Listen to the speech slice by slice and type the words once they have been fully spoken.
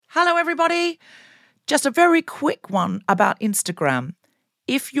Hello, everybody. Just a very quick one about Instagram.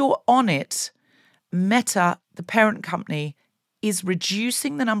 If you're on it, Meta, the parent company, is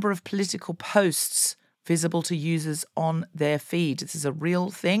reducing the number of political posts visible to users on their feed. This is a real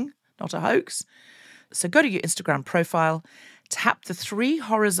thing, not a hoax. So go to your Instagram profile, tap the 3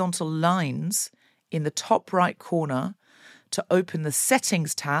 horizontal lines in the top right corner to open the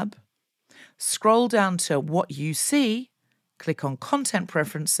Settings tab, scroll down to What You See, click on Content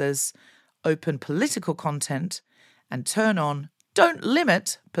Preferences, open Political Content, and turn on Don't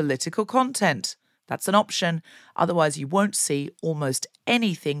Limit Political Content. That's an option. Otherwise, you won't see almost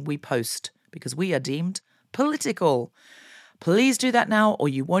anything we post because we are deemed political. Please do that now, or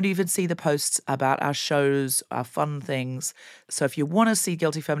you won't even see the posts about our shows, our fun things. So if you want to see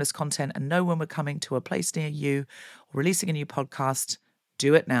Guilty Feminist content and know when we're coming to a place near you or releasing a new podcast,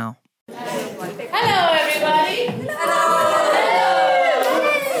 do it now. Hello, everybody. Hello.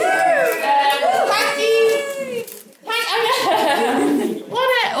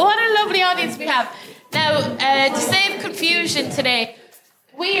 What a lovely audience we have. Now, to save confusion today,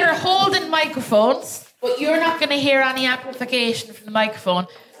 we are holding microphones, but you're not going to hear any amplification from the microphone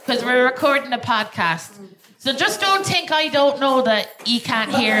because we're recording a podcast. So just don't think I don't know that you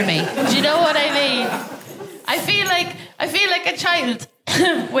can't hear me. Do you know what I mean? I feel like a child.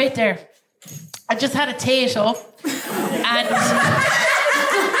 Wait there. I just had a tato, and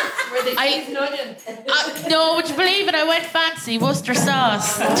no, would you believe it? I went fancy Worcester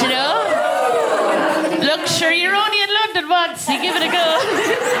sauce. Do you know? Look, sure, you're only in London once. You give it a go.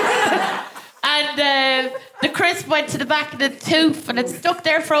 And the crisp went to the back of the tooth, and it stuck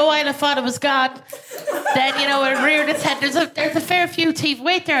there for a while. I thought it was gone. Then, you know, it reared its head. There's a fair few teeth.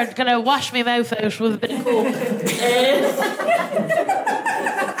 Wait there, I'm gonna wash my mouth out with a bit of coke.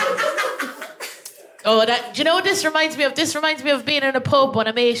 Oh, do you know what this reminds me of? This reminds me of being in a pub when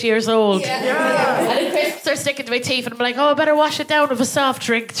I'm 8 years old. Yeah. And the crisps are sticking to my teeth, and I'm like, I better wash it down with a soft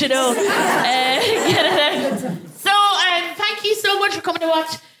drink, do you know? Get it out. So, thank you so much for coming to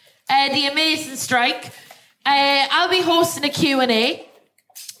watch the amazing strike. I'll be hosting a Q&A.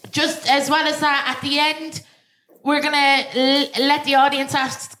 Just as well as that, at the end, we're going to let the audience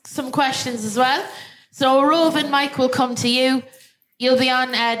ask some questions as well. So, Rove and Mike will come to you. You'll be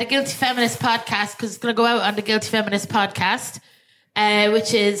on the Guilty Feminist podcast because it's going to go out on the Guilty Feminist podcast,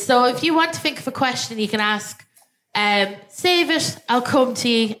 which is, so if you want to think of a question you can ask, save it, I'll come to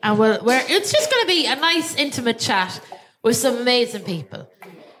you, and it's just going to be a nice, intimate chat with some amazing people.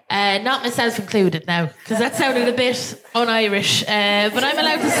 Not myself included now, because that sounded a bit un-Irish, but I'm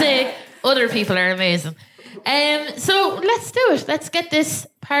allowed to say other people are amazing. So let's do it. Let's get this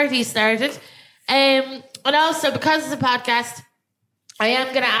party started. And also, because it's a podcast, I am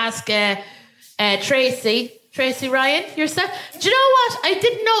going to ask Tracy Ryan, yourself. Do you know what? I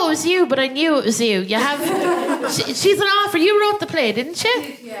didn't know it was you, but I knew it was you. You have, she's an author. You wrote the play, didn't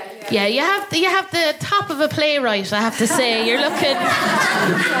you? Yeah. You have the top of a playwright. I have to say, you're looking.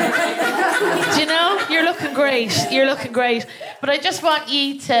 Do you know? You're looking great. But I just want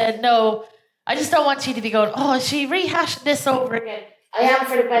you to know. I just don't want you to be going, is she rehashing this over again? I am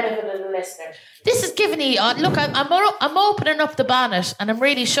for the benefit of the listener. This is giving you, look, I'm opening up the bonnet and I'm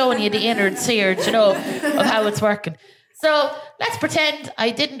really showing you the innards here, you know, of how it's working. So let's pretend I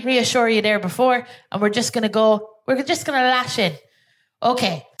didn't reassure you there before, and we're just going to lash in.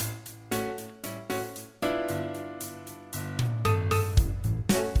 Okay.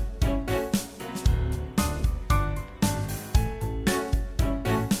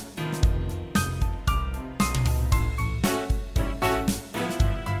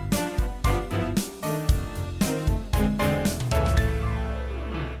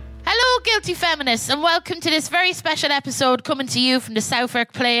 Guilty Feminists, and welcome to this very special episode coming to you from the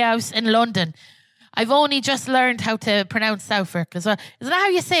Southwark Playhouse in London. I've only just learned how to pronounce Southwark as well. Is that how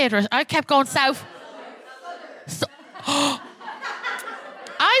you say it? I kept going South. I've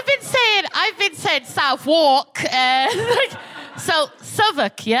been saying Southwark. So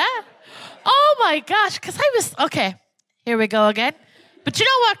Southwark, yeah? Oh my gosh, because I was... Okay, here we go again. But you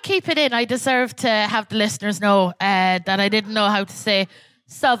know what? Keep it in. I deserve to have the listeners know that I didn't know how to say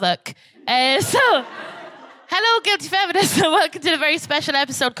Southwark. Hello, Guilty Feminists, and welcome to the very special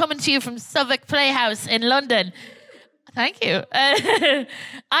episode coming to you from Southwark Playhouse in London. Thank you. I'm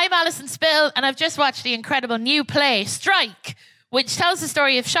Alison Spittle, and I've just watched the incredible new play, Strike, which tells the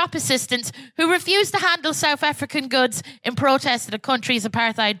story of shop assistants who refused to handle South African goods in protest of the country's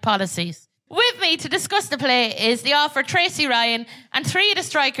apartheid policies. With me to discuss the play is the author Tracy Ryan and three of the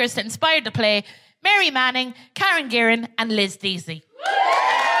strikers that inspired the play, Mary Manning, Karen Gearon, and Liz Deasy.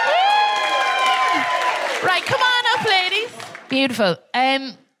 Right, come on up, ladies. Beautiful.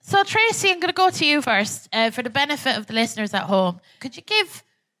 So, Tracy, I'm going to go to you first. For the benefit of the listeners at home, could you give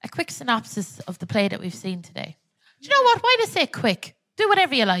a quick synopsis of the play that we've seen today? Do you know what? Why do I say quick? Do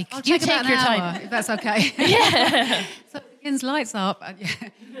whatever you like. I'll you take your hour, time. if that's okay. Yeah. So it begins lights up.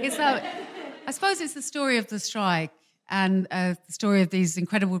 It's I suppose it's the story of the strike and the story of these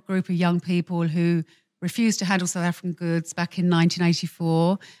incredible group of young people who refused to handle South African goods back in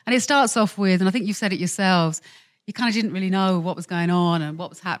 1984. And it starts off with, and I think you've said it yourselves, you kind of didn't really know what was going on and what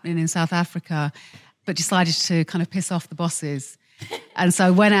was happening in South Africa, but decided to kind of piss off the bosses. And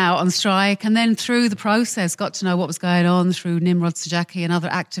so went out on strike, and then through the process got to know what was going on through Nimrod Sajaki and other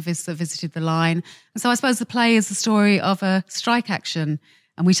activists that visited the line. And so I suppose the play is the story of a strike action,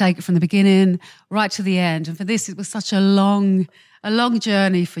 and we take it from the beginning right to the end. And for this, it was such a long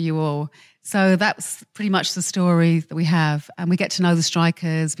journey for you all. So that's pretty much the story that we have. And we get to know the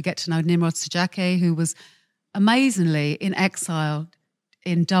strikers. We get to know Nimrod Sajaki, who was amazingly in exile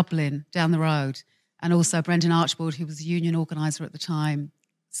in Dublin down the road. And also Brendan Archibald, who was a union organiser at the time.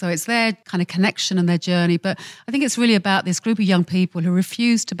 So it's their kind of connection and their journey. But I think it's really about this group of young people who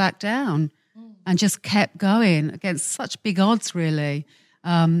refused to back down and just kept going against such big odds, really.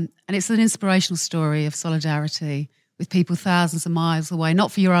 And it's an inspirational story of solidarity with people thousands of miles away,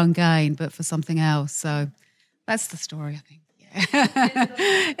 not for your own gain, but for something else. So that's the story, I think.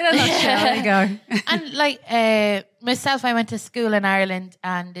 Yeah. In a nutshell, there you go. And like myself, I went to school in Ireland,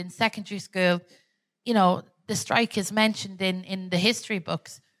 and in secondary school, you know, the strike is mentioned in the history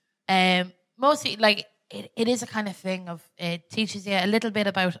books. Mostly, like, it is a kind of thing of, it teaches you a little bit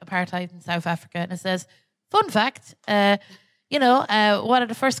about apartheid in South Africa. And it says, fun fact, one of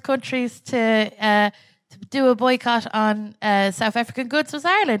the first countries to do a boycott on South African goods was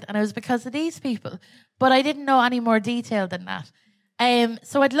Ireland. And it was because of these people. But I didn't know any more detail than that.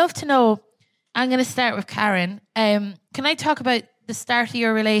 So I'd love to know, I'm going to start with Karen. Can I talk about the start of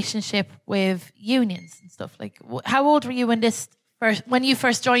your relationship with unions and stuff? Like, how old were you when you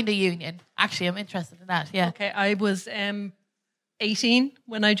first joined a union? Actually, I'm interested in that. Yeah. Okay, I was 18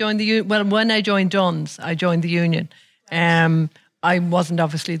 when I joined the union. Well, when I joined Dunn's, I joined the union. I wasn't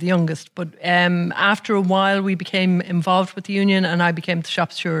obviously the youngest, but after a while, we became involved with the union, and I became the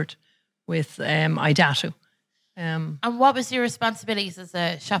shop steward with Idatu. And what was your responsibilities as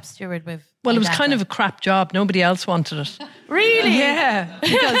a shop steward with? Well, it was kind of a crap job. Nobody else wanted it. Really? Yeah.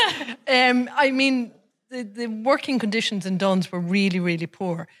 Because, the working conditions in Dunn's were really, really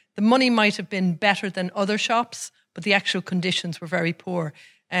poor. The money might have been better than other shops, but the actual conditions were very poor.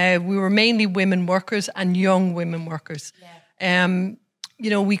 We were mainly women workers and young women workers. Yeah.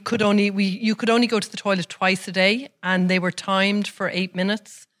 You could only go to the toilet twice a day, and they were timed for 8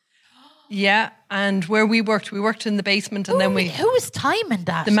 minutes. Yeah, and where we worked in the basement, and then who was timing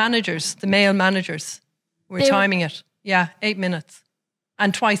that? The male managers were timing it. Yeah, 8 minutes,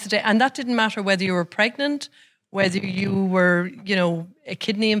 and twice a day, and that didn't matter whether you were pregnant, whether you were, a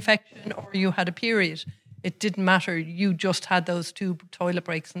kidney infection, or you had a period. It didn't matter. You just had those 2 toilet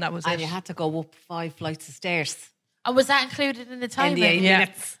breaks, and that was it. And you had to go up 5 flights of stairs. And was that included in the time? In the 8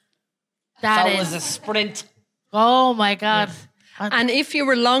 minutes. That it was a sprint. Oh my God. Yeah. And if you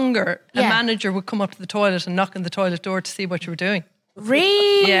were longer, a manager would come up to the toilet and knock on the toilet door to see what you were doing.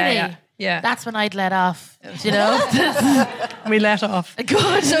 Really? Yeah. That's when I'd let off, you know? We let off.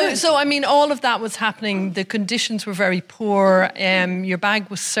 Good. So, all of that was happening. The conditions were very poor. Your bag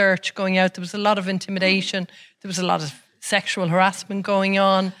was searched going out. There was a lot of intimidation. There was a lot of sexual harassment going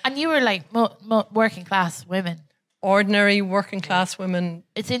on. And you were like working class women. Ordinary working class women.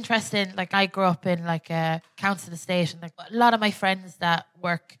 It's interesting. Like, I grew up in like a council estate, and like a lot of my friends that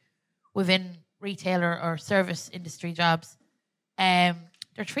work within retail or service industry jobs, they're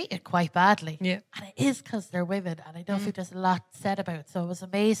treated quite badly. Yeah, and it is because they're women, and I don't think there's a lot said about it. So it was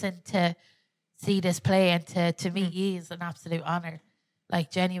amazing to see this play, and to meet you is an absolute honour,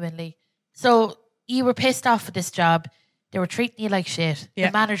 like, genuinely. So you were pissed off with this job. They were treating you like shit. Yeah.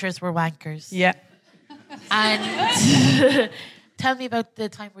 The managers were wankers. Yeah. And tell me about the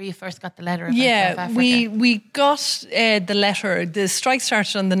time where you first got the letter about South Africa. we got the letter. The strike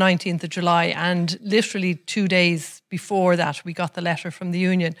started on the 19th of July, and literally 2 days before that, we got the letter from the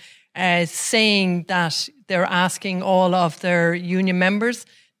union saying that they're asking all of their union members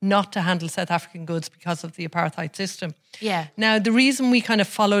not to handle South African goods because of the apartheid system. Yeah. Now, the reason we kind of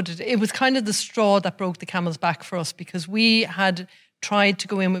followed it was kind of the straw that broke the camel's back for us, because we had tried to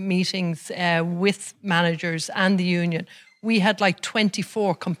go in with meetings with managers and the union. We had like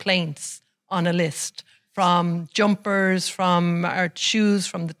 24 complaints on a list, from jumpers, from our shoes,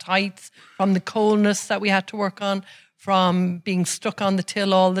 from the tights, from the coldness that we had to work on, from being stuck on the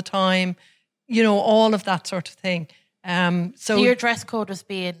till all the time, all of that sort of thing. So your dress code was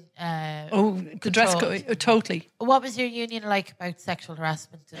being the dress code, totally. What was your union like about sexual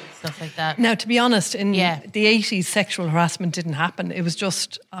harassment and stuff like that? Now, to be honest, in the 80s, sexual harassment didn't happen. It was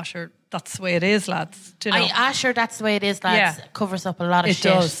just, sure, that's the way it is, lads. Do you know? Sure, that's the way it is, lads. Yeah. Covers up a lot of it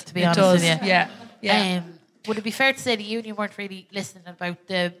shit, does. to be it honest does. with you. Yeah. Would it be fair to say the union weren't really listening about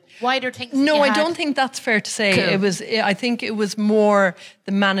the wider things? No, I don't think that's fair to say. Cool. I think it was more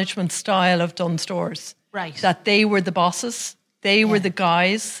the management style of Dunnes Stores. Right. That they were the bosses. They were the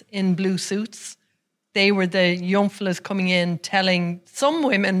guys in blue suits. They were the young fellas coming in telling some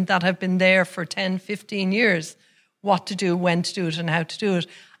women that have been there for 10, 15 years what to do, when to do it and how to do it.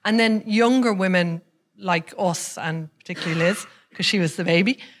 And then younger women like us, and particularly Liz, because she was the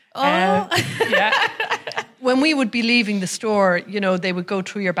baby. When we would be leaving the store, they would go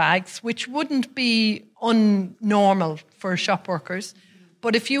through your bags, which wouldn't be unnormal for shop workers.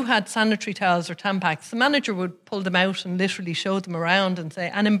 But if you had sanitary towels or Tampax, the manager would pull them out and literally show them around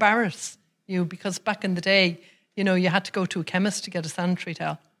and embarrass you, because back in the day, you had to go to a chemist to get a sanitary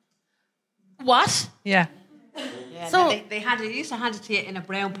towel. What? Yeah. So they used to hand it to you in a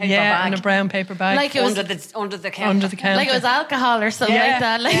brown paper bag. Yeah, in a brown paper bag. Like it was under the counter. Under the counter. Like it was alcohol or something like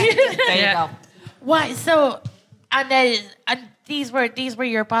that. Like there you go. Why? So, and these were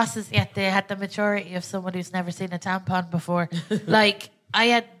your bosses, yet they had the maturity of someone who's never seen a tampon before. Like, I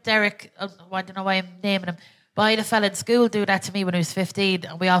had Derek, I don't know why I'm naming him, but I had a fella in school do that to me when he was 15,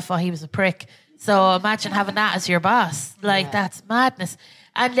 and we all thought he was a prick. So imagine having that as your boss. Like, that's madness.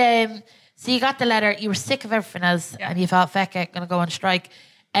 And so you got the letter, you were sick of everything else, and you thought, feck it, going to go on strike.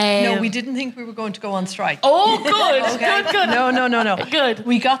 No, we didn't think we were going to go on strike. Oh, good. Good. No. Good.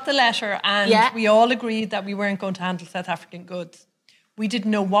 We got the letter and we all agreed that we weren't going to handle South African goods. We didn't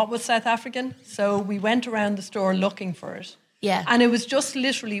know what was South African, so we went around the store looking for it. Yeah. And it was just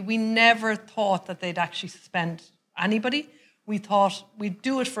literally, we never thought that they'd actually suspend anybody. We thought we'd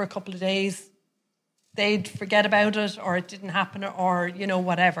do it for a couple of days, they'd forget about it, or it didn't happen, or,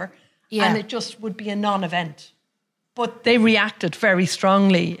 whatever. Yeah. And it just would be a non-event. But they reacted very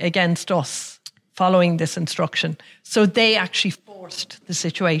strongly against us following this instruction. So they actually forced the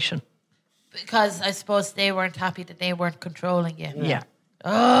situation. Because I suppose they weren't happy that they weren't controlling you. Yeah.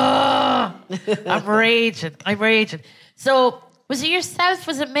 Oh, I'm raging. So was it yourself?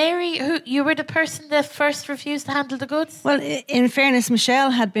 Was it Mary who you were the person that first refused to handle the goods? Well, in fairness, Michelle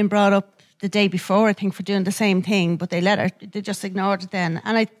had been brought up the day before, I think, for doing the same thing, but they just ignored it then.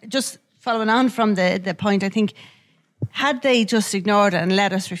 And I just following on from the point, I think, had they just ignored it and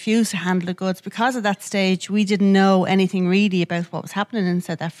let us refuse to handle the goods, because at that stage we didn't know anything really about what was happening in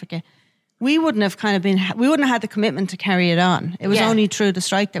South Africa, we wouldn't have we wouldn't have had the commitment to carry it on. It was only through the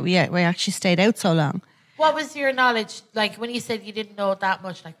strike that we actually stayed out so long. What was your knowledge, like when you said you didn't know that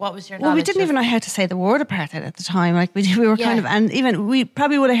much, like what was your knowledge? Well, we didn't even know how to say the word apartheid at the time. Like we were kind of, and even we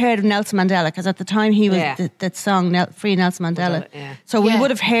probably would have heard of Nelson Mandela, because at the time he was that song Free Nelson Mandela. So we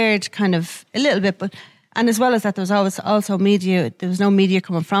would have heard kind of a little bit, but and as well as that, there was always also media. There was no media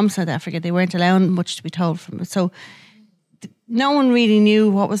coming from South Africa. They weren't allowing much to be told from it. So no one really knew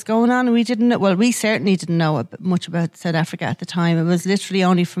what was going on. We didn't know, well, we certainly didn't know much about South Africa at the time. It was literally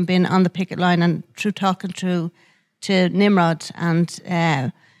only from being on the picket line and through talking to Nimrod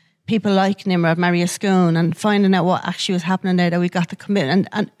and people like Nimrod, Maria Schoon, and finding out what actually was happening there, that we got the commitment.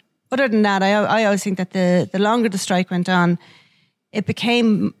 And other than that, I always think that the longer the strike went on, it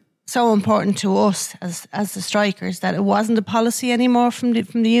became so important to us as the strikers that it wasn't a policy anymore from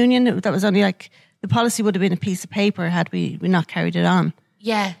the union. That was only like, the policy would have been a piece of paper had we not carried it on.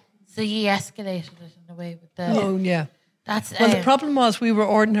 Yeah, so you escalated it in a way with the... Oh, yeah. That's well, the problem was we were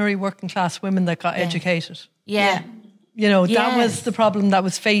ordinary working class women that got educated. Yeah. That was the problem that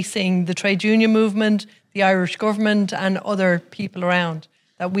was facing the trade union movement, the Irish government and other people around,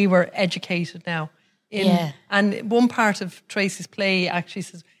 that we were educated now. And one part of Tracy's play actually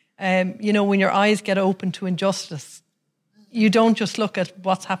says, when your eyes get open to injustice, you don't just look at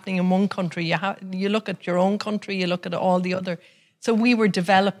what's happening in one country. You look at your own country, you look at all the other. So we were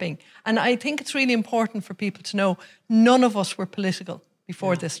developing. And I think it's really important for people to know none of us were political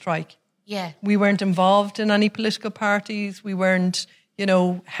before this strike. Yeah. We weren't involved in any political parties. We weren't,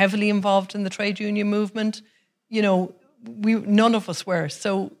 heavily involved in the trade union movement. None of us were.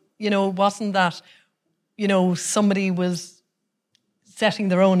 So, it wasn't that, somebody was setting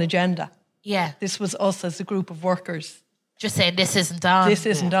their own agenda. Yeah. This was us as a group of workers. Just saying, this isn't on. This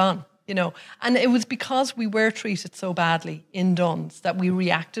isn't on, And it was because we were treated so badly in Dunnes that we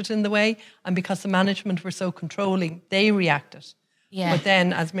reacted in the way, and because the management were so controlling, they reacted. Yeah. But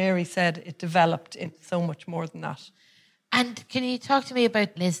then, as Mary said, it developed into so much more than that. And can you talk to me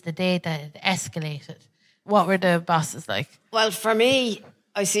about, Liz, the day that it escalated? what were the bosses like? Well, for me,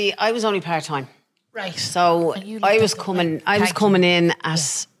 I was only part-time. Right. So I was coming in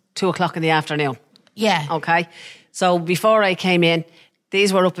at 2:00 in the afternoon. Yeah. Okay. So before I came in,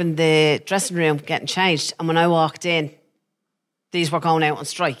 these were up in the dressing room getting changed. And when I walked in, these were going out on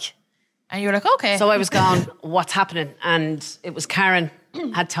strike. And you were like, okay. So I was going, what's happening? And it was Karen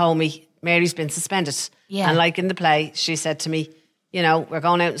had told me, Mary's been suspended. Yeah. And like in the play, she said to me, you know, we're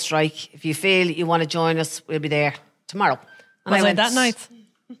going out on strike. If you feel you want to join us, we'll be there tomorrow. And Was I that night?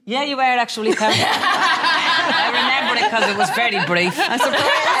 Yeah, you were actually, Karen. I remember it because it was very brief. I'm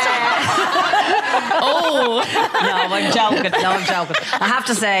surprised. No, I'm joking. I have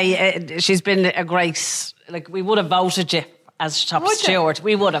to say, she's been a great, like, we would have voted you as top steward.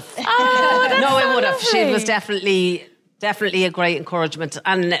 We would have. Oh, no, we would have. lovely. She was definitely a great encouragement.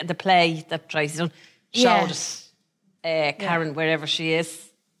 And the play that Tracy done showed us Karen, wherever she is.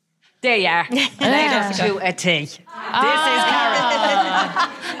 There you are. Laid to a T. This is Karen.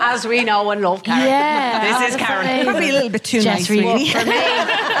 As we know and love Karen. Yeah. This is Karen. amazing. Probably a little bit too nice, really.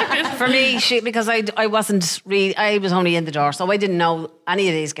 For me, because I wasn't really, I was only in the door, so I didn't know any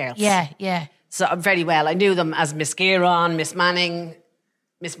of these girls. Yeah. So very well. I knew them as Miss Gearon, Miss Manning,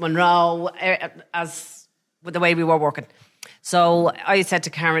 Miss Monroe, as with the way we were working. So I said to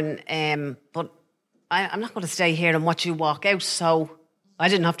Karen, but I'm not going to stay here and watch you walk out, so I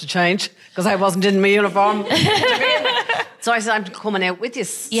didn't have to change because I wasn't in my uniform. So I said, I'm coming out with you.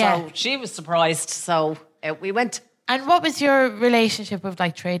 Yeah. So she was surprised, so out we went. And what was your relationship with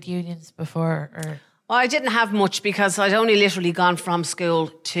like trade unions before? Or? Well, I didn't have much because I'd only literally gone from school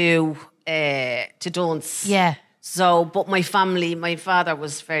to Duns. Yeah. So, but my family, my father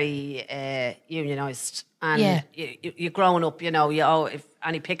was very unionised. And you growing up, you know, if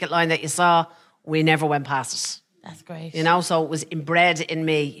any picket line that you saw, we never went past it. That's great. You know, so it was inbred in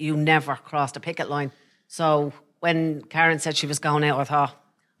me, you never crossed a picket line. So when Karen said she was going out, I thought,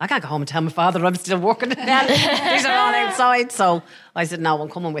 I can't go home and tell my father I'm still working. These are all outside. So I said, no, I'm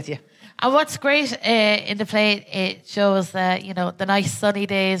coming with you. And what's great in the play, it shows that, you know, the nice sunny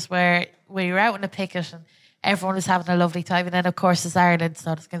days where you're out in a picket and everyone was having a lovely time. And then, of course, it's Ireland,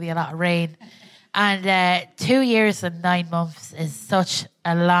 so there's going to be a lot of rain. And 2 years and 9 months is such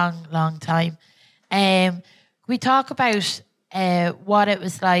a long, long time. We talk about what it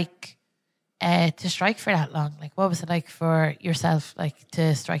was like to strike for that long. Like, what was it like for yourself, like,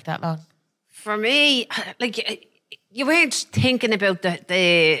 to strike that long? For me, like, you weren't thinking about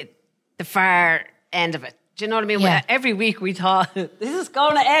the far end of it. Do you know what I mean? Yeah. Every week we thought, this is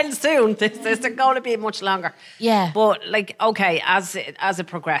going to end soon. This is going to be much longer. Yeah. But, like, okay, as it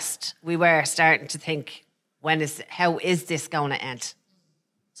progressed, we were starting to think, how is this going to end?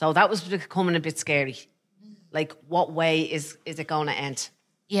 So that was becoming a bit scary. Like, what way is it going to end?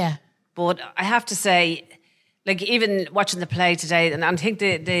 Yeah. But I have to say, like, even watching the play today, and I think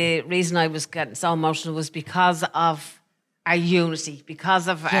the reason I was getting so emotional was because of our unity, because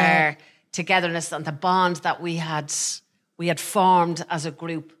of our togetherness and the bond that we had formed as a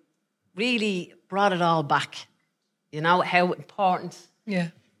group. Really brought it all back. You know, how important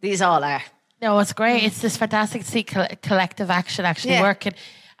these all are. No, it's great. It's just fantastic to see collective action actually working.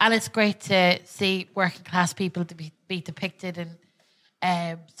 And it's great to see working class people to be depicted in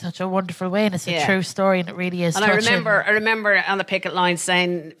such a wonderful way. And it's a true story, and it really is. And touching. I remember on the picket line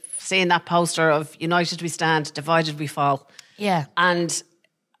seeing that poster of "United we stand, divided we fall." Yeah. And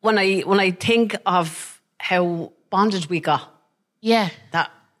when I think of how bonded we got,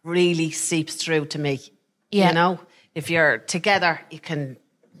 that really seeps through to me. Yeah. You know, if you're together, you can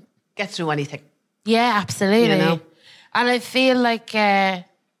get through anything. Yeah, absolutely. You know? And I feel like,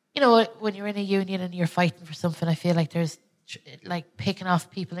 you know, when you're in a union and you're fighting for something, I feel like there's like picking off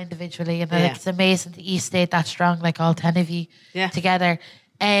people individually, and it's amazing that you stayed that strong, like all 10 of you together.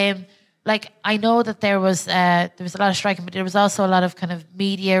 Like, I know that there was a lot of striking, but there was also a lot of kind of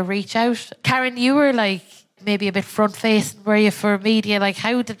media reach out. Karen, you were like maybe a bit front facing, were you, for media? Like,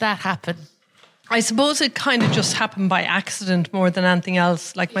 how did that happen? I suppose it kind of just happened by accident more than anything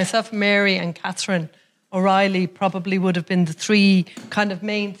else. Like myself, Mary and Catherine O'Reilly probably would have been the three kind of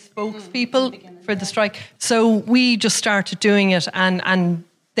main spokespeople for the strike. So we just started doing it, and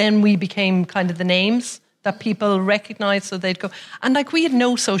then we became kind of the names that people recognised, so they'd go. And like, we had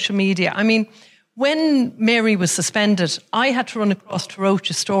no social media. I mean, when Mary was suspended, I had to run across to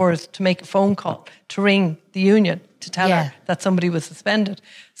Roach's stores to make a phone call to ring the union to tell her that somebody was suspended.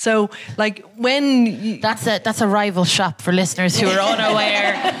 So, like, when that's a rival shop for listeners who are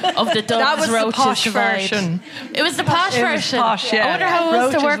unaware of the Duns Roach's version. It was the posh version. Posh, yeah. I wonder how it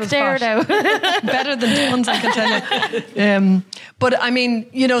was to work there now. Better than Duns, I can tell you. But I mean,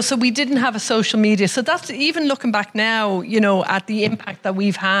 so we didn't have a social media. So that's even looking back now, at the impact that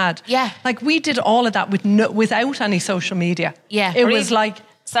we've had. Yeah. Like we did all of that without any social media. Yeah. It was like...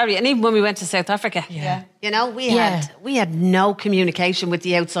 Sorry, and even when we went to South Africa, we had no communication with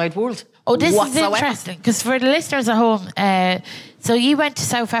the outside world. Oh, this whatsoever. is interesting, because for the listeners at home, so you went to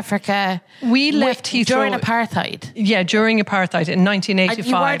South Africa. We left Heathrow during apartheid. Yeah, during apartheid in 1985. And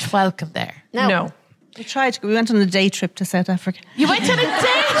you weren't welcome there. No. We tried to go. We went on a day trip to South Africa. You went on a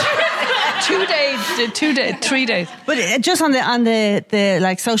day trip? 3 days. But just on the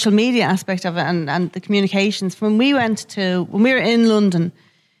like social media aspect of it and the communications, when we were in London,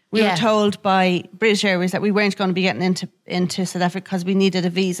 we were told by British Airways that we weren't going to be getting into South Africa because we needed a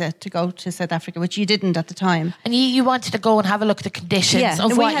visa to go to South Africa, which you didn't at the time. And you wanted to go and have a look at the conditions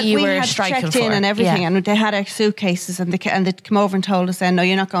of what you were striking for. We had checked in and everything, and they had our suitcases, and they'd come over and told us then, no,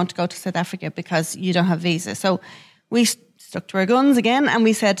 you're not going to go to South Africa because you don't have a visa. So we stuck to our guns again, and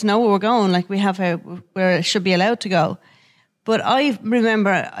we said, no, we're going. Like we should be allowed to go. But I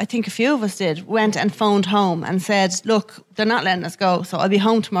remember, I think a few of us went and phoned home and said, look, they're not letting us go, so I'll be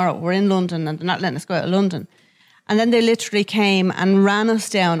home tomorrow. We're in London and they're not letting us go out of London. And then they literally came and ran us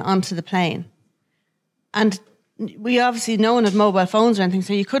down onto the plane. And we obviously, no one had mobile phones or anything,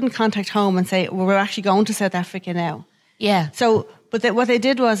 so you couldn't contact home and say, well, we're actually going to South Africa now. Yeah. So, but what they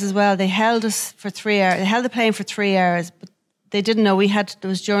did was as well, they held us for 3 hours. They held the plane for 3 hours, but they didn't know there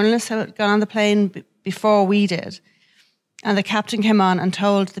was journalists who had gone on the plane before we did. And the captain came on and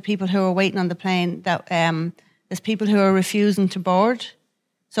told the people who were waiting on the plane that there's people who are refusing to board.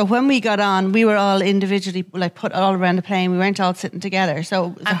 So when we got on, we were all individually put all around the plane. We weren't all sitting together.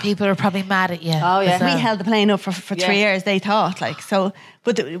 So and people are probably mad at you. Oh yeah, we held the plane up for 3 years. They thought so,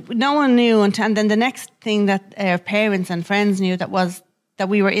 but no one knew. And then the next thing that our parents and friends knew that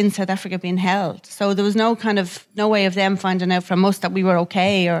we were in South Africa being held. So there was no way of them finding out from us that we were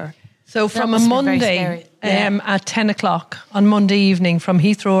okay or. So from a Monday at 10 o'clock on Monday evening from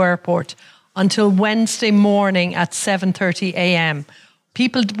Heathrow Airport until Wednesday morning at 7:30 a.m.,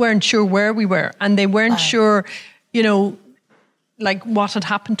 people weren't sure where we were, and they weren't sure, what had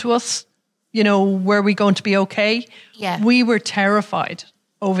happened to us. Were we going to be okay? Yeah. We were terrified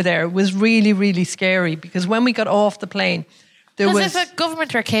over there. It was really, really scary because when we got off the plane, if a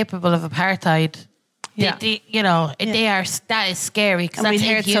government are capable of apartheid... Yeah. That is scary because we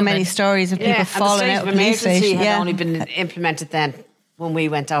heard so many stories of people falling out of police stations. Had only been implemented then when we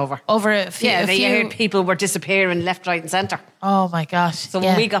went over. Over a few. Yeah, they heard people were disappearing left, right, and centre. Oh my gosh! So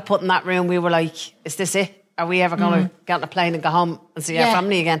when we got put in that room, we were like, "Is this it? Are we ever going to get on a plane and go home and see our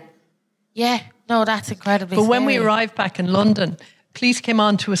family again?" Yeah, no, that's incredibly. But scary. when we arrived back in London, police came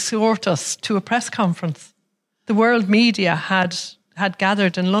on to escort us to a press conference. The world media had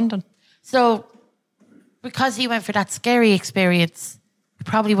gathered in London. So. Because you went for that scary experience, you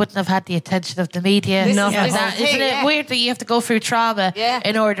probably wouldn't have had the attention of the media. Isn't it weird that you have to go through trauma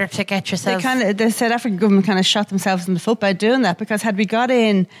in order to get yourself... The South African government kind of shot themselves in the foot by doing that, because had we got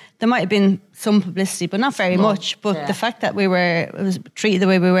in, there might have been some publicity, but not very much. But the fact that it was treated the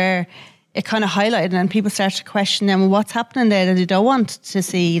way we were, it kind of highlighted, and people started to question them, what's happening there that they don't want to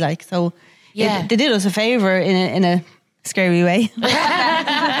see. They did us a favour in a scary way.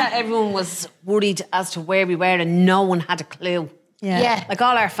 Everyone was worried as to where we were and no one had a clue. Yeah. Like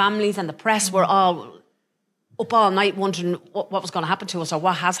all our families and the press were all up all night wondering what was going to happen to us or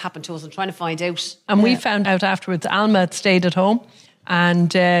what has happened to us and trying to find out. And we found out afterwards Alma had stayed at home, and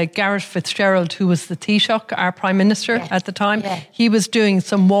Gareth Fitzgerald, who was the Taoiseach, our Prime Minister at the time, he was doing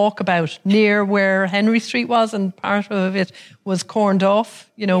some walkabout near where Henry Street was, and part of it was corned off,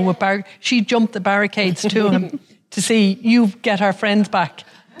 she jumped the barricades to him to see you get our friends back.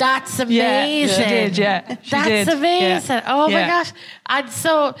 That's amazing. She did, That's amazing. Yeah. Oh my gosh. And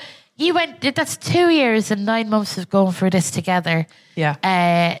so you that's 2 years and 9 months of going through this together. Yeah.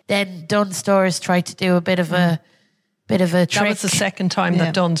 Then Dunnes Stores tried to do a bit of a trick. That was the second time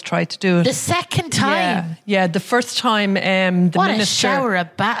that Dunnes tried to do it. The second time? Yeah. The first time the what minister... a shower of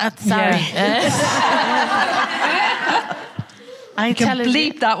sorry. I can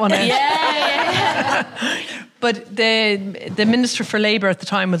bleep that one out. Yeah. But the Minister for Labour at the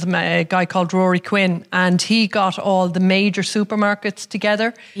time was a guy called Rory Quinn, and he got all the major supermarkets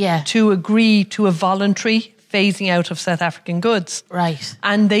together to agree to a voluntary phasing out of South African goods. Right.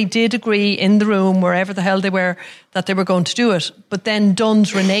 And they did agree in the room, wherever the hell they were, that they were going to do it. But then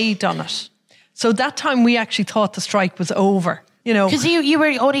Dunnes reneged on it. So that time we actually thought the strike was over. Because you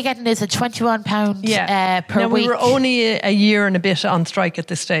were only getting this at £21 per week. We were only a year and a bit on strike at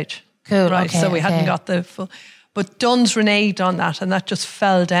this stage. Cool. Right, okay, so we hadn't got the full... But Dunnes reneged on that, and that just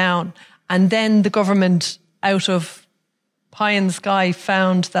fell down. And then the government, out of pie in the sky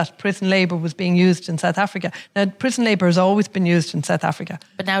found that prison labour was being used in South Africa. Now, prison labour has always been used in South Africa.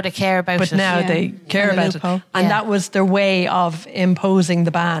 But now they care about it. But now they care about it. And that was their way of imposing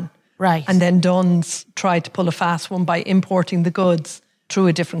the ban. Right. And then Duns tried to pull a fast one by importing the goods through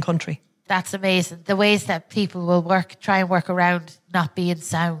a different country. That's amazing. The ways that people will try and work around not being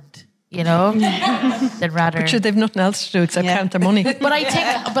sound, you know, than rather. But sure, they've nothing else to do except count their money. But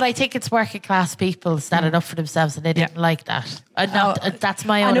I think it's working class people standing up for themselves, and they didn't like that. That's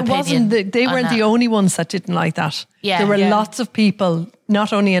my own opinion. And they weren't the only ones that didn't like that. Yeah. There were lots of people,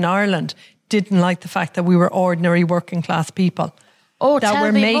 not only in Ireland, didn't like the fact that we were ordinary working class people. Oh, that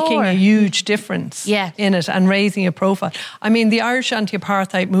were making a huge difference in it and raising a profile. I mean, the Irish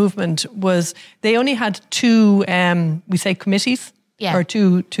anti-apartheid movement they only had two, we say committees, or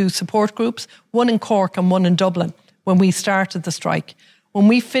two support groups, one in Cork and one in Dublin when we started the strike. When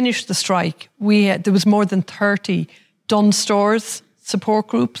we finished the strike, there was more than 30 Dunnes Stores support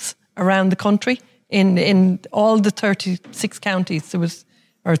groups around the country in all the 36 counties.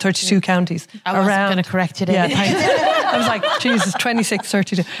 Or 32 counties. I wasn't going to correct you there. Yeah, thanks. I was like, Jesus, 26,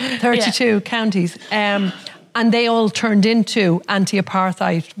 32. 32 counties. And they all turned into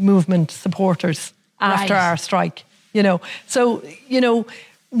anti-apartheid movement supporters after our strike, you know. So, you know,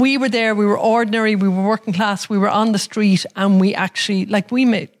 we were there, we were ordinary, we were working class, we were on the street, and we actually,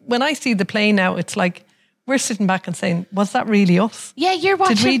 when I see the play now, it's like, we're sitting back and saying, was that really us? Yeah, you're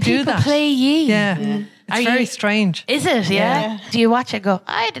watching Did we do people that? play ye. Yeah. It's very strange. Is it? Yeah? Do you watch it and go,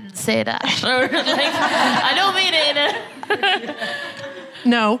 I didn't say that? Or I don't mean it in a...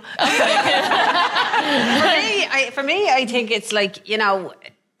 No. For me, I think it's like, you know,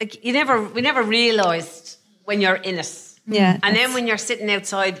 we never realised when you're in it. Yeah. And then when you're sitting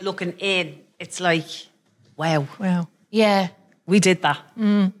outside looking in, it's like, wow. Yeah. We did that.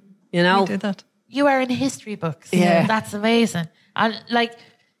 You know? We did that. You are in history books. Yeah. That's amazing. And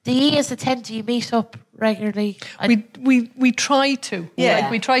do you as a tent, do you meet up regularly? We try to. Yeah.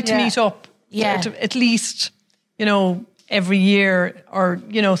 We try to meet up at least, you know, every year or,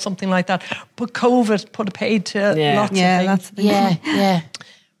 you know, something like that. But COVID put a paid to lots of things. Lots of things. Yeah.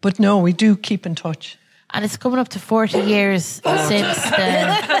 But no, we do keep in touch. And it's coming up to 40 years since the...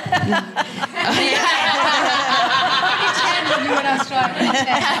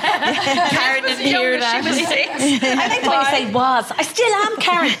 Karen didn't hear that. She was 6. I think when you say was, I still am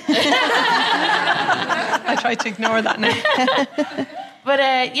Karen. I try to ignore that now.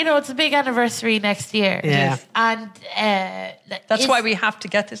 But, you know, it's a big anniversary next year. Yeah. And... that's why we have to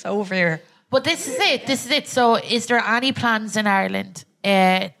get this over here. But this is it. So is there any plans in Ireland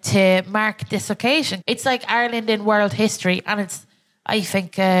to mark this occasion? It's like Ireland in world history, and it's, I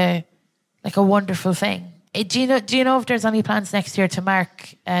think, like a wonderful thing. Do you know if there's any plans next year to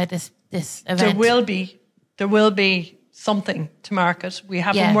mark this event? There will be something to mark it. We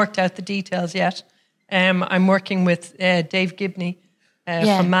haven't worked out the details yet. I'm working with Dave Gibney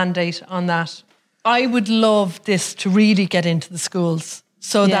from Mandate on that. I would love this to really get into the schools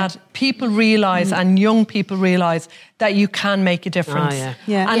so that people realise and young people realise that you can make a difference.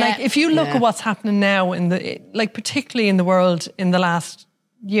 And if you look at what's happening now particularly in the world in the last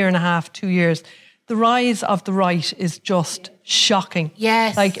year and a half, 2 years, the rise of the right is just shocking.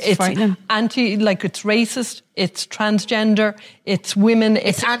 Yes. It's frightening. It's racist, it's transgender, it's women.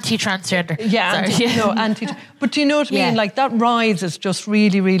 It's anti-transgender. Yeah, anti. But do you know what I mean? Like, that rise is just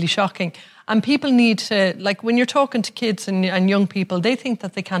really, really shocking. And people need to, when you're talking to kids and young people, they think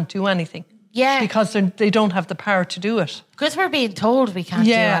that they can't do anything. Yeah. Because they don't have the power to do it. Because we're being told we can't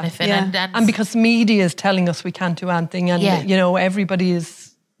do anything. Yeah. And because media is telling us we can't do anything. And, you know, everybody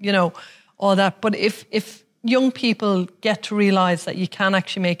is, you know, all that. But if young people get to realise that you can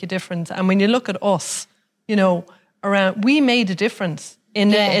actually make a difference, and when you look at us, you know, we made a difference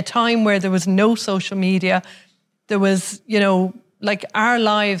in a time where there was no social media. There was, you know, our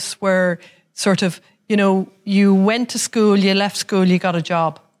lives were sort of, you know, you went to school, you left school, you got a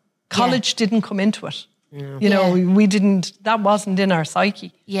job. College didn't come into it. Yeah. You know, we didn't, that wasn't in our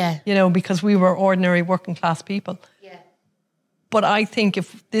psyche. Yeah. You know, because we were ordinary working class people. Yeah. But I think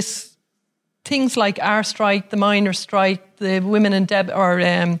if things like our strike, the miners' strike, the women in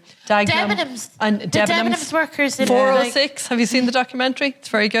Debenhams workers in 406. Have you seen the documentary? It's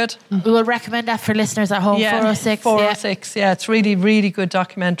very good. We will recommend that for listeners at home. 406. 406. Yeah, it's really, really good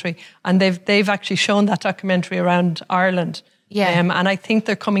documentary, and they've actually shown that documentary around Ireland. Yeah, and I think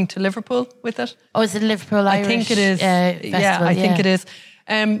they're coming to Liverpool with it. Oh, is it Liverpool Irish? I think it is. Festival, I think it is.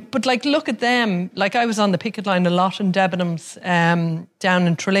 But look at them. I was on the picket line a lot in Debenhams down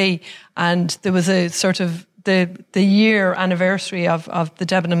in Tralee, and there was a sort of the year anniversary of the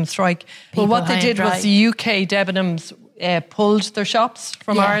Debenhams strike. Well, what they did was the UK Debenhams pulled their shops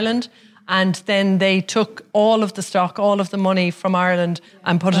from Ireland. And then they took all of the stock, all of the money from Ireland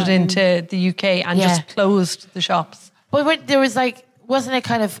and put it into the UK and just closed the shops. But when there was wasn't it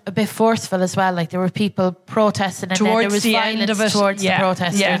kind of a bit forceful as well? Like there were people protesting and then there was violence towards the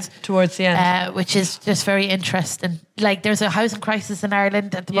protesters. Yeah, towards the end. Which is just very interesting. Like there's a housing crisis in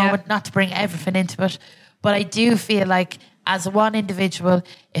Ireland at the moment, not to bring everything into it. But I do feel like as one individual,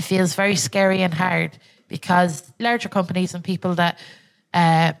 it feels very scary and hard because larger companies and people that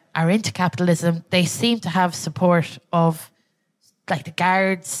are into capitalism, they seem to have support of like the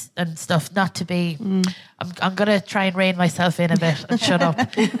guards and stuff. Not to be, I'm gonna try and rein myself in a bit and shut up.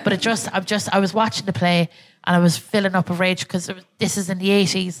 But I was watching the play and I was filling up of rage because this is in the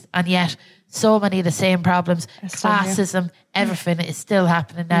 80s and yet so many of the same problems, classism, everything is still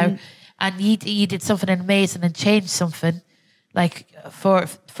happening now. And he did something amazing and changed something like for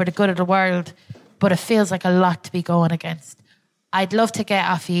the good of the world. But it feels like a lot to be going against. I'd love to get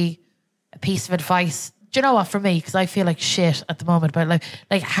off you a piece of advice. Do you know what, for me, because I feel like shit at the moment, but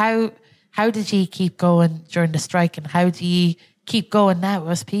like how did you keep going during the strike and how do you keep going now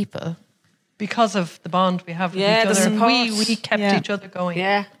as people? Because of the bond we have with each other. We kept each other going.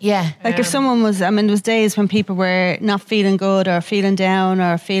 Yeah. Like if someone was, there was days when people were not feeling good or feeling down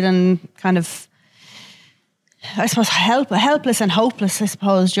or feeling kind of, I suppose, helpless and hopeless, I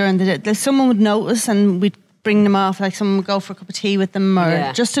suppose, during the day. Someone would notice and we'd bring them off, like someone would go for a cup of tea with them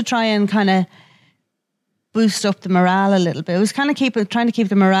or just to try and kind of boost up the morale a little bit. It was kind of trying to keep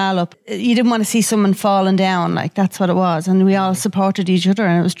the morale up. You didn't want to see someone falling down, like that's what it was. And we all supported each other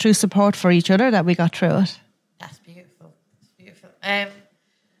and it was true support for each other that we got through it. That's beautiful. That's beautiful. I'm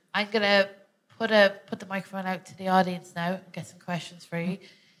going to put the microphone out to the audience now and get some questions for you.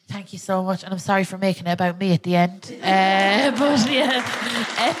 Thank you so much. And I'm sorry for making it about me at the end. But yeah.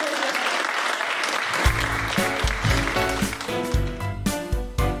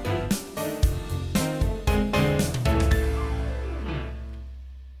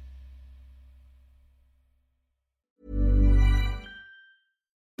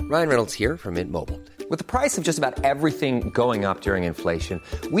 Ryan Reynolds here from Mint Mobile. With the price of just about everything going up during inflation,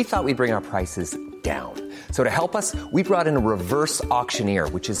 we thought we'd bring our prices down. So to help us, we brought in a reverse auctioneer,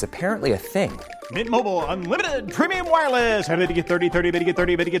 which is apparently a thing. Mint Mobile Unlimited Premium Wireless. How to get 30, 30, bit to get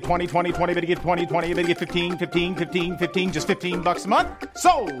 30, bit to get 20, 20, 20, bit to get 20, 20, bit to get 15, 15, 15, 15, just $15 a month?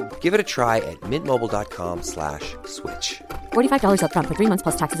 Sold! Give it a try at mintmobile.com/switch. $45 up front for 3 months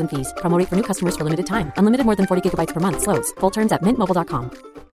plus taxes and fees. Promo rate for new customers for limited time. Unlimited more than 40 gigabytes per month. Slows full terms at mintmobile.com.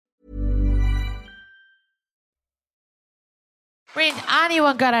 Brilliant.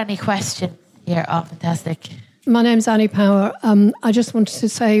 Anyone got any question here? Oh, fantastic. My name's Annie Power. I just wanted to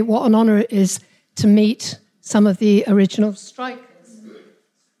say what an honour it is to meet some of the original strikers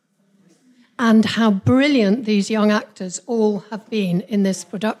and how brilliant these young actors all have been in this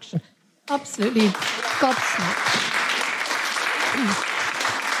production. Absolutely gobsmacked.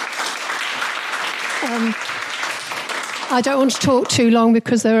 I don't want to talk too long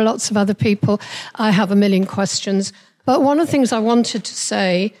because there are lots of other people. I have a million questions. But one of the things I wanted to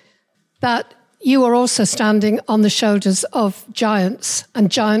say, that you are also standing on the shoulders of giants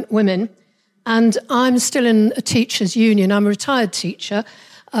and giant women. And I'm still in a teachers' union. I'm a retired teacher.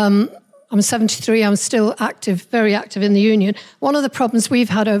 I'm 73. I'm still active, very active in the union. One of the problems we've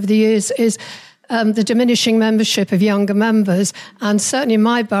had over the years is the diminishing membership of younger members. And certainly in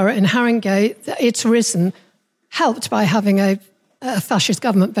my borough, in Haringey, it's risen, helped by having a fascist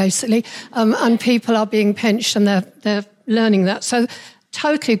government, basically, and people are being pinched and they're learning that. So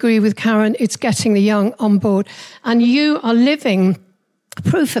totally agree with Karen, it's getting the young on board. And you are living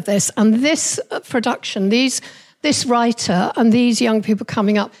proof of this. And this production, this writer and these young people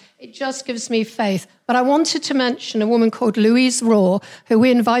coming up, it just gives me faith. But I wanted to mention a woman called Louise Raw, who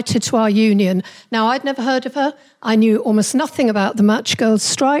we invited to our union. Now, I'd never heard of her. I knew almost nothing about the Match Girls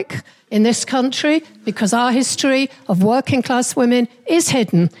strike in this country because our history of working class women is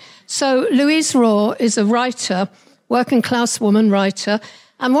hidden. So Louise Raw is a writer, working class woman writer.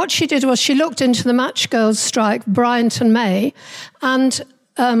 And what she did was she looked into the Match Girls strike, Bryant and May, and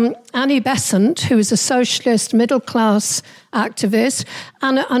Annie Besant, who is a socialist middle-class activist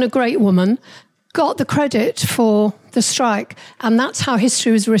and a great woman, got the credit for the strike. And that's how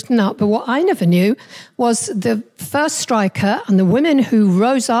history was written up. But what I never knew was the first striker and the women who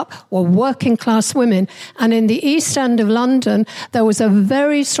rose up were working class women. And in the East End of London, there was a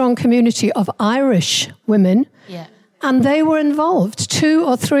very strong community of Irish women. Yeah. And they were involved, 2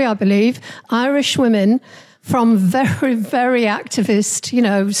 or 3, I believe, Irish women from very, very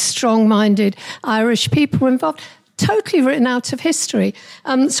activist, strong-minded Irish people were involved. totally written out of history.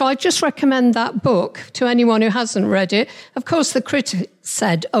 So I just recommend that book to anyone who hasn't read it. Of course, the critic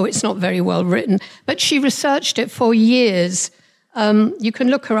said, it's not very well written, but she researched it for years. You can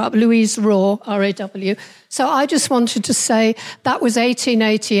look her up, Louise Raw, R-A-W. So I just wanted to say that was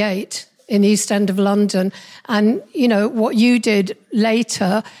 1888 in the East End of London. And, what you did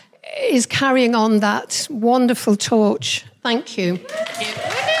later is carrying on that wonderful torch. Thank you. Thank you.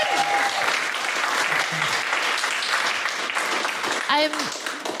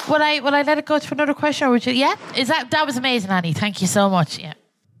 Will I let it go to another question, or would you? Yeah, that was amazing, Annie. Thank you so much. Yeah.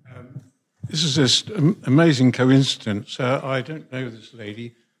 This is just an amazing coincidence. I don't know this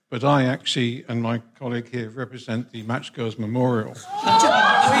lady, but I actually and my colleague here represent the Match Girls Memorial. We do.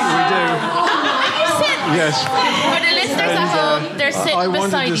 Yes. For the listeners at home, they're sitting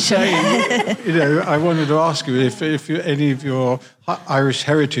beside each other. I wanted to ask you if any of your Irish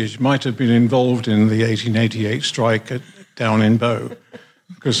heritage might have been involved in the 1888 strike down in Bow.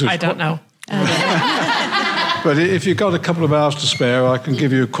 I don't know. But if you've got a couple of hours to spare, I can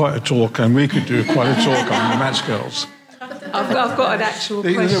give you quite a talk, and we could do quite a talk on the Match Girls. I've got an actual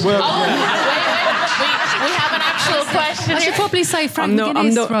question. We have an actual question. I should probably say Frank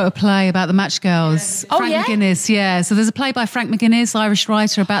McGuinness wrote a play about the Match Girls. Frank McGuinness, yeah. So there's a play by Frank McGuinness, Irish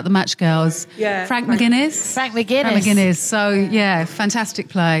writer, about the Match Girls. Yeah. Frank McGuinness. Frank McGuinness. So, yeah, fantastic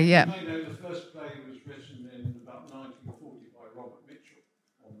play, yeah. I know the first play was written in about 1940 by Robert Mitchell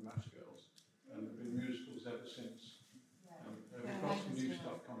on the Match Girls, and there have been musicals ever since. We've got some new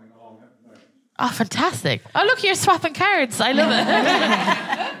stuff coming along at the moment. Oh, fantastic. Oh, look, you're swapping cards. I love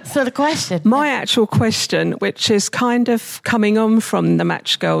it. So the question. My actual question, which is kind of coming on from the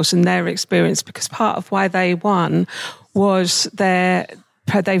Match Girls and their experience, because part of why they won was they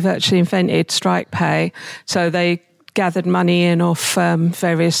virtually invented strike pay. So they gathered money in off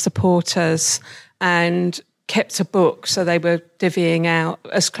various supporters and kept a book. So they were divvying out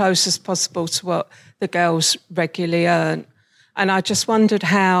as close as possible to what the girls regularly earned. And I just wondered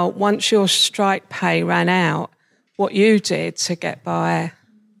how, once your strike pay ran out, what you did to get by.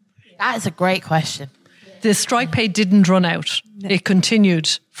 That is a great question. The strike pay didn't run out. It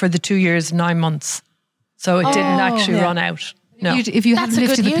continued for the 2 years, 9 months. So it didn't actually run out. No. If you hadn't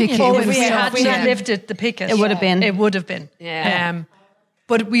lifted the picket, if we had lifted the picket, it would have been. It would have been. Yeah.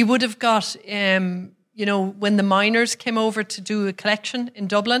 But we would have got, when the miners came over to do a collection in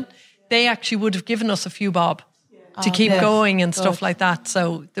Dublin, they actually would have given us a few bob to keep going and stuff like that.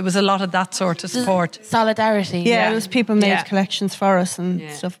 So there was a lot of that sort of support. Solidarity. Yeah, there was people made collections for us and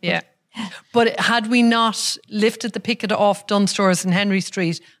stuff. Yeah. But had we not lifted the picket off Dunstores and Henry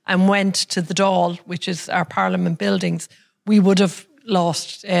Street and went to the Dáil, which is our Parliament buildings, we would have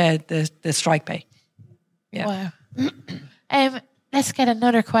lost the strike pay. Yeah. Wow. Let's get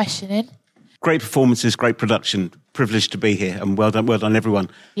another question in. Great performances, great production. Privileged to be here, and well done everyone.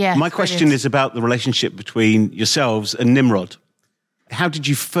 Yeah, my question is about the relationship between yourselves and Nimrod. How did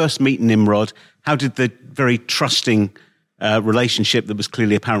you first meet Nimrod? How did the very trusting relationship that was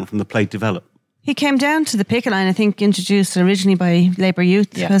clearly apparent from the play develop? He came down to the picket line, I think, introduced originally by Labour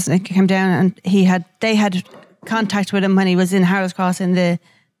Youth. He came down and they had contact with him when he was in Harold's Cross in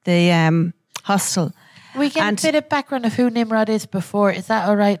the hostel. We get a bit of background of who Nimrod is before. Is that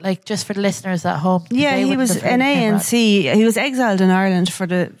all right? Like, just for the listeners at home. Yeah, he was an ANC. He was exiled in Ireland for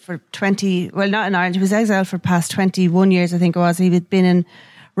 20. Well, not in Ireland. He was exiled for past 21 years, I think it was. He had been in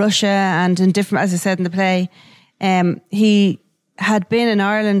Russia and in different, as I said in the play. He had been in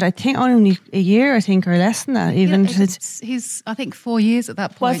Ireland, I think, only a year, I think, or less than that. Even he's, I think, 4 years at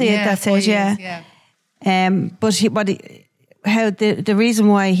that point. Was he at that stage? Yeah. But the reason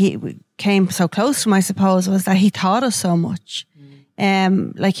why he came so close to him, I suppose, was that he taught us so much.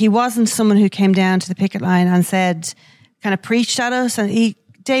 Like, he wasn't someone who came down to the picket line and said, kind of preached at us, and he,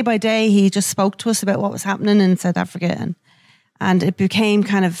 day by day, he just spoke to us about what was happening in South Africa, and it became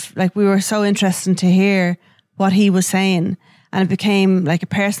kind of like we were so interested to hear what he was saying, and it became like a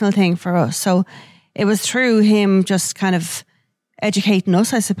personal thing for us. So it was through him just kind of educating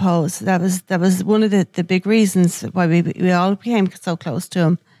us, I suppose. That was one of the big reasons why we all became so close to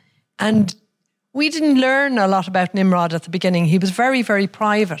him. And we didn't learn a lot about Nimrod at the beginning. He was very, very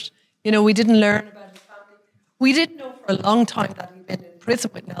private. We didn't learn about his family. We didn't know for a long time that he'd been in prison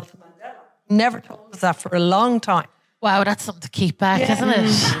with Nelson Mandela. He never told us that for a long time. Wow, that's something to keep back, isn't it?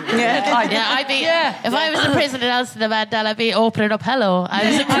 If I was in prison with Nelson Mandela, I'd be opening up, hello, I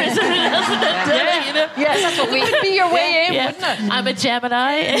was in prison with Nelson Mandela, Yes, that's what would be your way in, wouldn't it? I'm a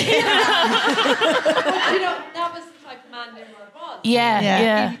Gemini. That was the type of man Nimrod was.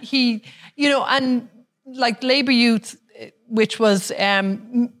 Yeah. He and like Labour Youth which was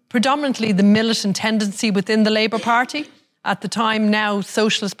predominantly the militant tendency within the Labour Party at the time, now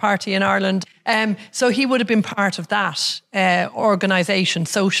Socialist Party in Ireland. So he would have been part of that organisation,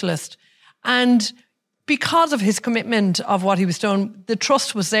 Socialist. And because of his commitment of what he was doing, the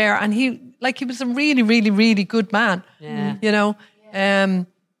trust was there, and he was a really, really, really good man. Yeah. You know,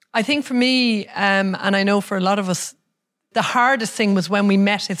 I think for me, and I know for a lot of us, the hardest thing was when we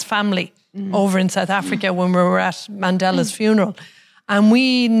met his family over in South Africa when we were at Mandela's funeral, and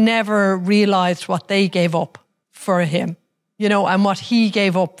we never realised what they gave up for him, you know, and what he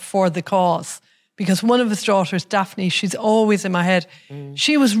gave up for the cause. Because one of his daughters, Daphne, she's always in my head.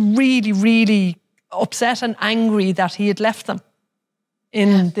 She was really, really upset and angry that he had left them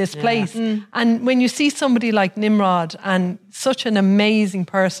in this place. And when you see somebody like Nimrod, and such an amazing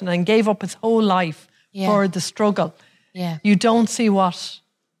person, and gave up his whole life for the struggle, you don't see what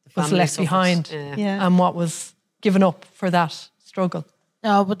was left behind and what was given up for that struggle.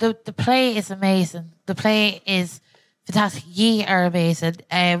 No, but the play is amazing. The play is fantastic. Ye are amazing.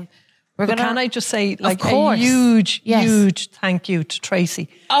 Can I just say, like, a huge thank you to Tracy.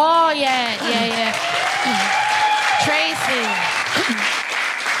 Oh, yeah.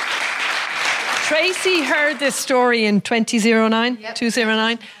 Tracy heard this story in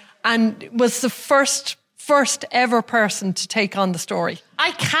 2009, and was the first ever person to take on the story.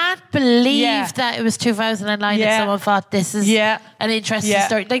 I can't believe that it was 2009 and someone thought this is an interesting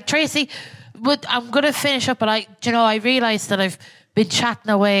story. Like, Tracy, I'm going to finish up, but I realised that I've been chatting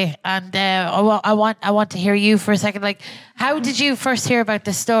away, and I want to hear you for a second. Like, how did you first hear about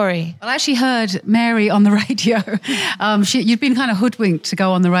this story? Well, I actually heard Mary on the radio. You'd been kind of hoodwinked to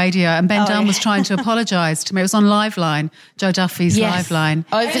go on the radio, and Ben Dunn was trying to apologise to me. It was on Liveline, Joe Duffy's Liveline.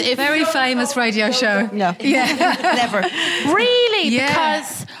 Oh, if very famous radio show. No. Yeah. Never. Really? Yeah.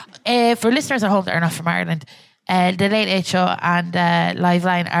 Because for listeners at home that are not from Ireland, the Late Late Show and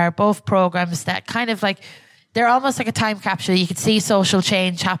Liveline are both programmes that kind of like, they're almost like a time capsule. You could see social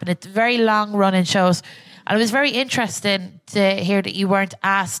change happen. It's very long running shows. And it was very interesting to hear that you weren't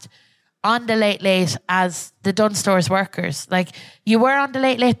asked on the Late Late as the Dunn Stores workers. Like, you were on the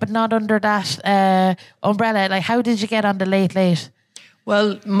Late Late, but not under that umbrella. Like, how did you get on the Late Late?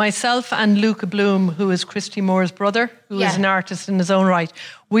 Well, myself and Luca Bloom, who is Christy Moore's brother, who is an artist in his own right,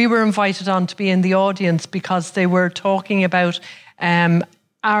 we were invited on to be in the audience because they were talking about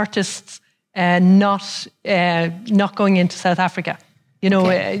artists not going into South Africa. You know,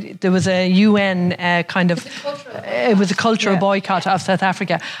 there was a UN it was a cultural boycott of South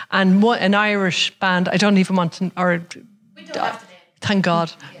Africa, and an Irish band. I don't even want to, we don't have to name. Thank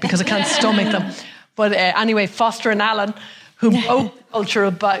God, because I can't stomach them. But anyway, Foster and Allen, who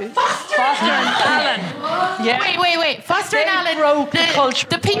cultural Foster and Allen. Yeah. Wait. Foster and Allen broke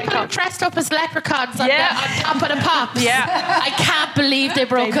the people dressed up as leprechauns on top of the pops. Yeah. I can't believe they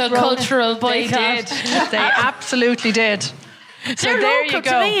broke a cultural boycott. They absolutely did. So there you go.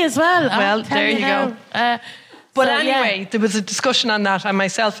 To me as well. Well, there you go. But anyway, there was a discussion on that, and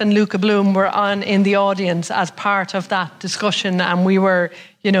myself and Luca Bloom were in the audience as part of that discussion, and we were,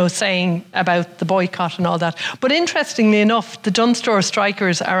 saying about the boycott and all that. But interestingly enough, the Dunn Store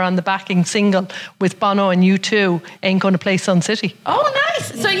Strikers are on the backing single with Bono and U2, Ain't Gonna Play Sun City. Oh,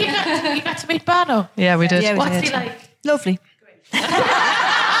 nice! So you got to meet Bono? Yeah, we did. Yeah, What's he like? Lovely.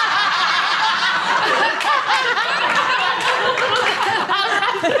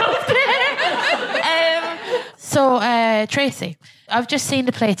 So, Tracy, I've just seen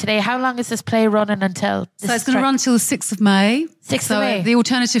the play today. How long is this play running until? So it's going to run till the 6th of May. 6th of May. The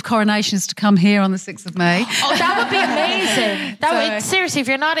alternative coronation is to come here on the 6th of May. Oh, that would be amazing. Seriously, if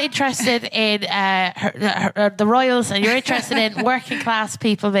you're not interested in the royals and you're interested in working class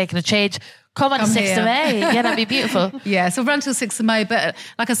people making a change, come on the 6th of May. Yeah, that'd be beautiful. Yeah, so run till 6th of May. But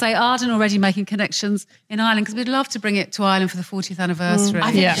like I say, Arden already making connections in Ireland, because we'd love to bring it to Ireland for the 40th anniversary.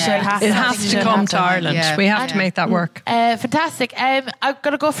 I think it has to come to Ireland. Yeah. We have to make that work. Fantastic. I'm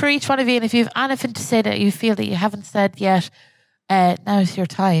going to go for each one of you, and if you have anything to say that you feel that you haven't said yet, now's your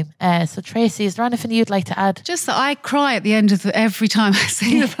time. So Tracy, is there anything you'd like to add? Just that I cry at the end of every time I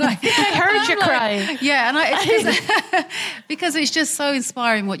see the play. I heard you cry. Yeah, and it's because it's just so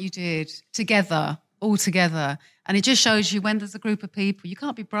inspiring what you did together, all together. And it just shows you when there's a group of people, you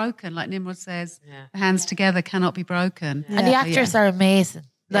can't be broken. Like Nimrod says, the hands together cannot be broken. And the actors are amazing.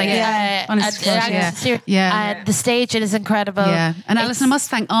 Like, the staging is incredible. Yeah, and Alison, I must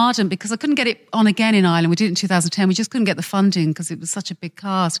thank Arden, because I couldn't get it on again in Ireland. We did it in 2010. We just couldn't get the funding because it was such a big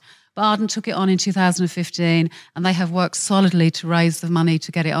cast. But Arden took it on in 2015, and they have worked solidly to raise the money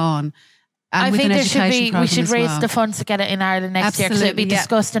to get it on. And I think we should raise well. the funds to get it in Ireland next year, because it'd be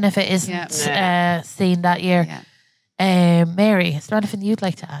disgusting if it isn't seen that year. Yeah. Mary, is there anything you'd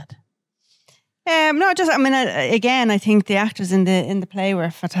like to add? No, just, I mean, again, I think the actors in the play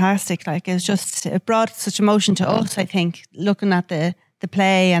were fantastic. Like, it brought such emotion to us, I think, looking at the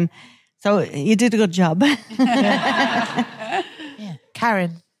play. And so you did a good job. Yeah.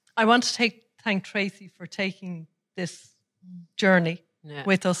 Karen. I want to thank Tracy for taking this journey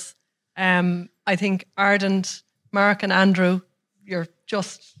with us. I think Ardent, Mark and Andrew, you're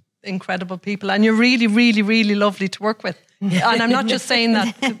just incredible people, and you're really, really, really lovely to work with. And I'm not just saying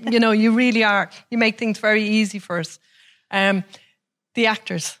that, you really are. You make things very easy for us. The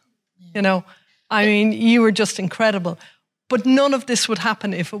actors, I mean, you were just incredible. But none of this would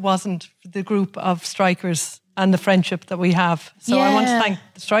happen if it wasn't for the group of strikers and the friendship that we have. So I want to thank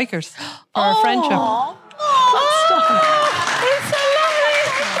the strikers for our friendship. It's so lovely.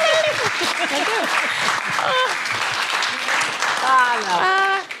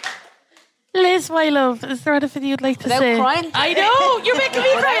 Liz, my love, is there anything you'd like to say? Crying? I know, you're making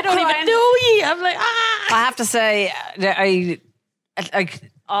me cry. I don't even know you. I'm like, I have to say,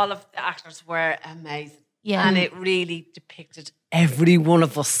 all of the actors were amazing. Yeah. And it really depicted every one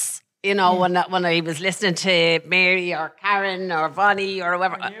of us. When I was listening to Mary or Karen or Vonnie or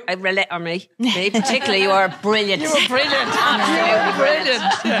whoever, I relate, or me particularly, you were brilliant. You were brilliant. Absolutely brilliant.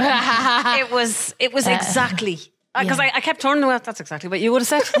 It was exactly. Because I kept turning, well, that's exactly what you would have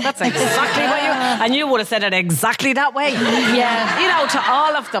said. That's exactly what and you would have said it exactly that way. Yeah. To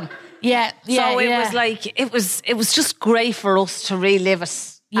all of them. Yeah. So it was like, it was just great for us to relive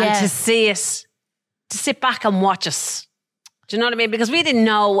it and to see it, to sit back and watch us. Do you know what I mean? Because we didn't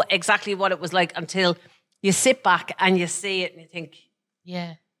know exactly what it was like until you sit back and you see it and you think,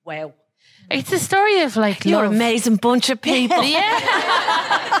 wow. It's a story of like you're love. An amazing bunch of people.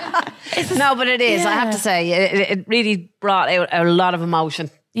 No, but it is. I have to say, it really brought out a lot of emotion.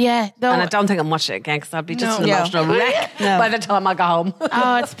 Yeah, no, and I don't think I'll watch it again because I'll be just an emotional wreck by the time I go home.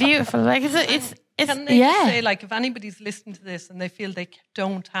 Oh, it's beautiful. Like it's Can they just say, like, if anybody's listening to this and they feel they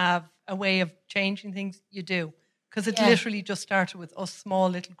don't have a way of changing things, you do. Because it literally just started with us, small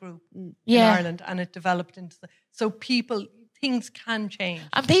little group in Ireland, and it developed into things can change.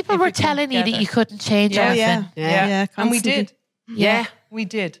 And people were telling you that you couldn't change everything. Yeah. And we did. Yeah. We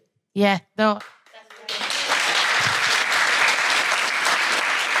did. Yeah. No.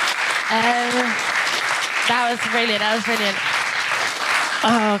 That was brilliant.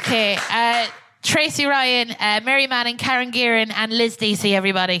 Okay. Tracy Ryan, Mary Manning, Karen Gearon, and Liz Deasy,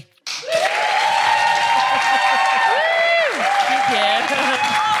 everybody. Thank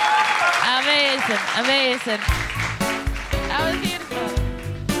you. Amazing. That was beautiful.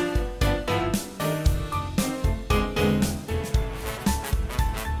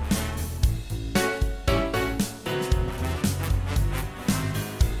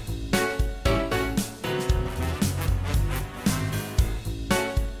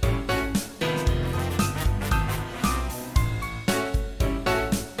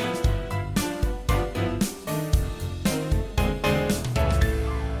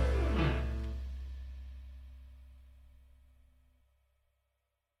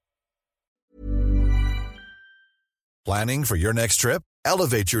 Planning for your next trip?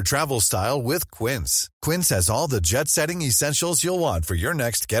 Elevate your travel style with Quince. Quince has all the jet-setting essentials you'll want for your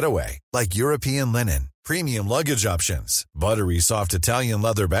next getaway, like European linen, premium luggage options, buttery soft Italian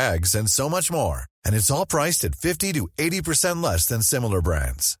leather bags, and so much more. And it's all priced at 50 to 80% less than similar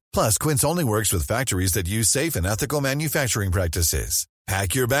brands. Plus, Quince only works with factories that use safe and ethical manufacturing practices.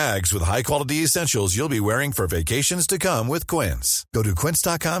 Pack your bags with high-quality essentials you'll be wearing for vacations to come with Quince. Go to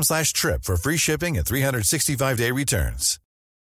quince.com/trip for free shipping and 365-day returns.